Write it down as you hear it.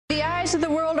eyes of the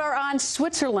world are on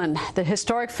Switzerland, the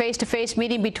historic face-to-face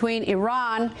meeting between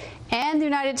Iran and the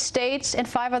United States and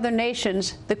 5 other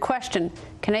nations. The question,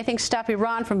 can anything stop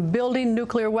Iran from building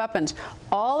nuclear weapons?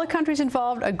 All the countries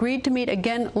involved agreed to meet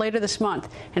again later this month,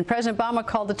 and President Obama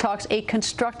called the talks a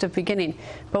constructive beginning.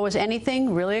 But was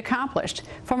anything really accomplished?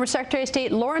 Former Secretary of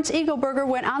State Lawrence Eagleburger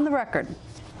went on the record.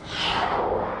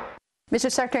 Mr.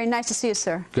 Secretary, nice to see you,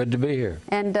 sir. Good to be here.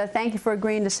 And thank you for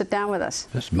agreeing to sit down with us.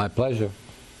 It's my pleasure.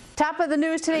 Top of the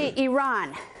news today,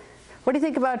 Iran. What do you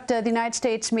think about the United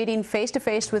States meeting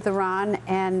face-to-face with Iran,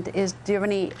 and do you have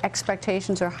any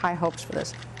expectations or high hopes for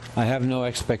this? I have no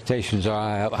expectations or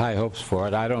high hopes for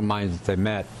it. I don't mind that they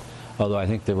met, although I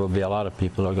think there will be a lot of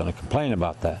people who are going to complain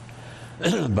about that.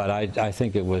 But I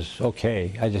think it was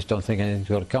okay. I just don't think anything's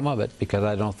going to come of it, because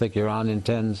I don't think Iran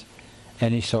intends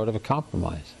any sort of a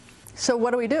compromise. So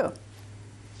what do we do?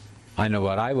 I know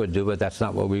what I would do, but that's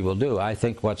not what we will do. I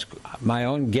think my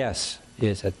own guess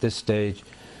is, at this stage,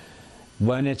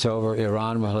 when it's over,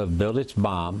 Iran will have built its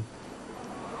bomb.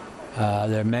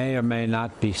 There may or may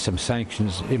not be some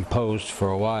sanctions imposed for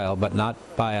a while, but not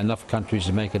by enough countries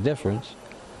to make a difference.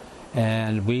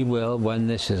 And we will, when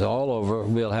this is all over,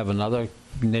 we'll have another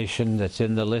nation that's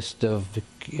in the list of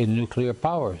nuclear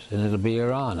powers, and it'll be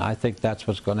Iran. I think that's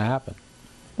what's going to happen.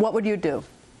 What would you do?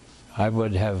 I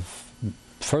would have,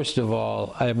 first of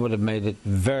all, I would have made it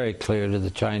very clear to the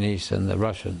Chinese and the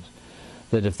Russians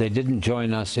that if they didn't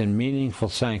join us in meaningful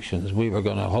sanctions, we were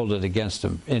going to hold it against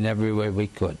them in every way we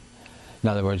could. In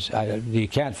other words, you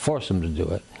can't force them to do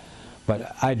it,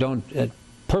 but I don't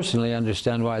personally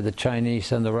understand why the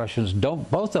Chinese and the Russians don't,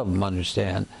 both of them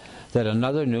understand that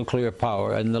another nuclear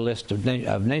power in the list of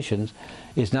nations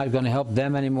is not going to help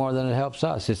them any more than it helps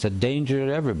us. It's a danger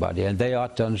to everybody, and they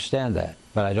ought to understand that,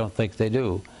 but I don't think they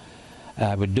do.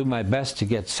 I would do my best to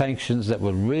get sanctions that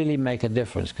would really make a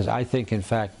difference, because I think, in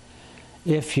fact,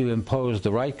 if you impose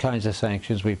the right kinds of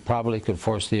sanctions, we probably could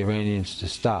force the Iranians to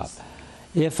stop.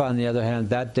 If, on the other hand,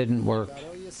 that didn't work,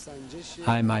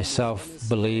 I myself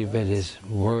believe it is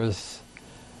worth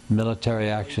military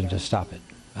action to stop it.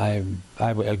 I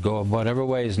would go whatever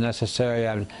way is necessary.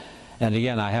 And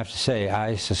again, I have to say,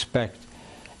 I suspect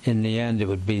in the end it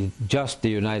would be just the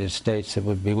United States that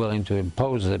would be willing to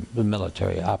impose the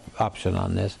military option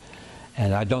on this.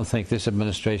 And I don't think this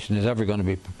administration is ever going to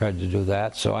be prepared to do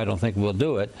that, so I don't think we'll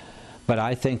do it. But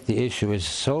I think the issue is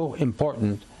so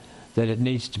important that it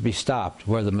needs to be stopped.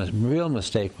 Where the real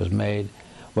mistake was made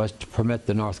was to permit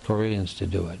the North Koreans to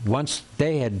do it. Once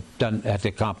they had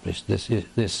accomplished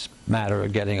this matter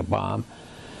of getting a bomb,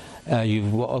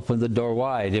 you've opened the door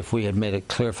wide. If we had made it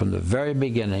clear from the very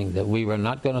beginning that we were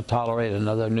not going to tolerate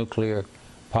another nuclear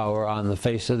power on the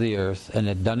face of the earth, and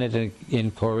had done it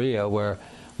in Korea, where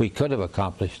we could have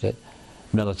accomplished it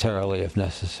militarily if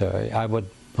necessary, I would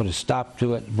put a stop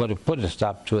to it, would have put a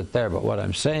stop to it there. But what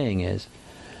I'm saying is,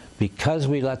 because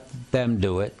we let them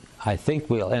do it, I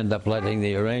think we'll end up letting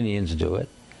the Iranians do it.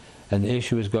 And the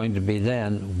issue is going to be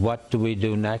then, what do we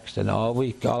do next? And all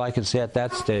I can say at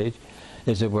that stage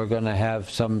is that we're going to have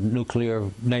some nuclear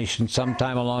nation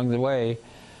sometime along the way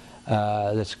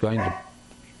that's going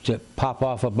to pop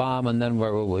off a bomb, and then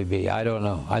where will we be? I don't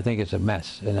know. I think it's a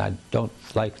mess, and I don't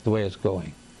like the way it's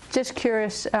going. Just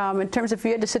curious, in terms of if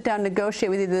you had to sit down and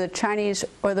negotiate with either the Chinese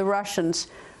or the Russians,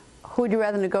 who would you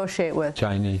rather negotiate with?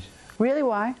 Chinese. Really,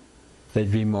 why?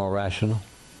 They'd be more rational.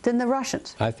 Than the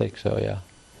Russians? I think so, yeah.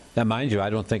 Now, mind you, I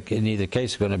don't think in either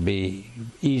case it's going to be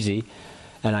easy,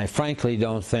 and I frankly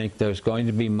don't think there's going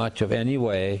to be much of any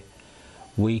way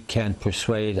we can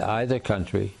persuade either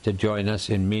country to join us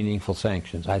in meaningful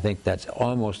sanctions. I think that's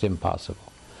almost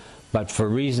impossible. But for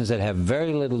reasons that have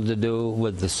very little to do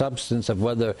with the substance of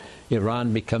whether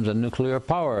Iran becomes a nuclear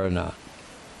power or not.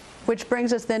 Which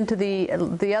brings us then to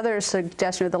the other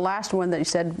suggestion, or the last one that you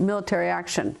said, military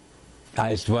action.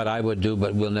 It's what I would do,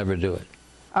 but we'll never do it.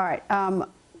 All right.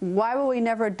 Why will we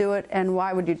never do it, and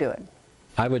why would you do it?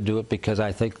 I would do it because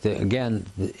I think that, again,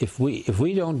 if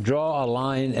we don't draw a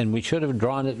line, and we should have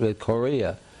drawn it with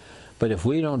Korea, but if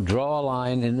we don't draw a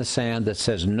line in the sand that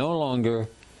says no longer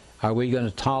are we going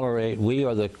to tolerate, we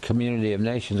or the community of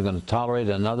nations are going to tolerate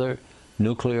another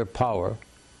nuclear power,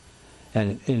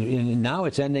 and now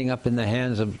it's ending up in the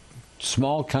hands of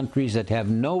small countries that have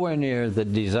nowhere near the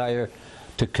desire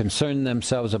to concern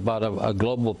themselves about a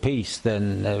global peace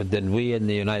than we in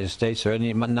the United States or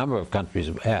any number of countries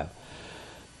have.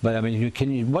 But I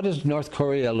mean, what does North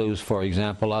Korea lose, for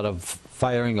example, out of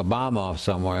firing a bomb off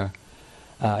somewhere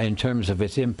in terms of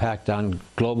its impact on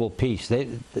global peace?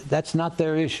 That's not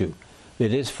their issue.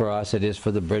 It is for us, it is for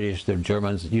the British, the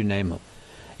Germans, you name them.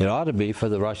 It ought to be for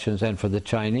the Russians and for the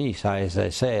Chinese. As I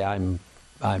say, I'm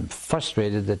I'm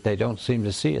frustrated that they don't seem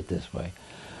to see it this way.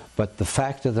 But the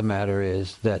fact of the matter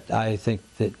is that I think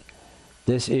that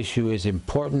this issue is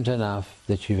important enough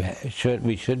that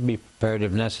we should be prepared,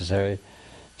 if necessary,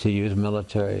 to use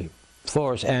military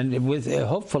force, and with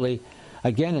hopefully,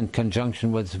 again, in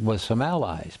conjunction with some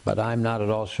allies. But I'm not at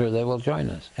all sure they will join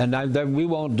us. And we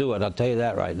won't do it, I'll tell you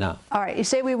that right now. All right, you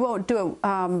say we won't do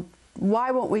it.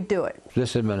 Why won't we do it?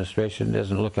 This administration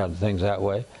doesn't look at things that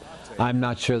way. I'm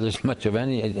not sure there's much of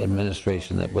any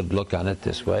administration that would look on it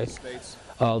this way.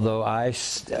 Although I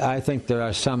think there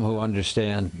are some who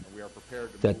understand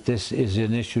that this is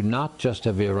an issue not just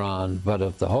of Iran, but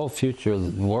of the whole future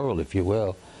of the world, if you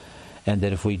will, and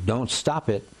that if we don't stop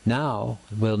it now,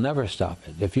 we'll never stop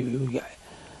it.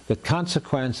 The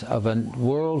consequence of a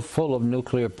world full of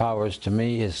nuclear powers, to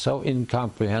me, is so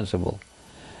incomprehensible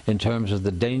in terms of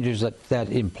the dangers that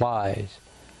implies.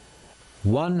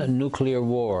 One nuclear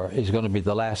war is going to be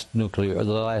the last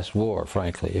war,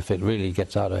 frankly, if it really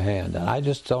gets out of hand. And I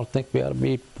just don't think we ought to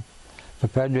be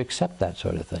prepared to accept that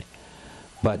sort of thing.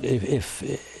 But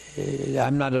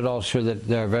I'm not at all sure that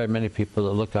there are very many people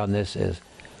that look on this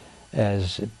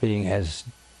as being as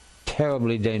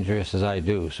terribly dangerous as I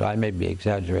do. So I may be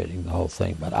exaggerating the whole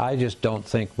thing, but I just don't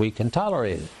think we can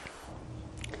tolerate it.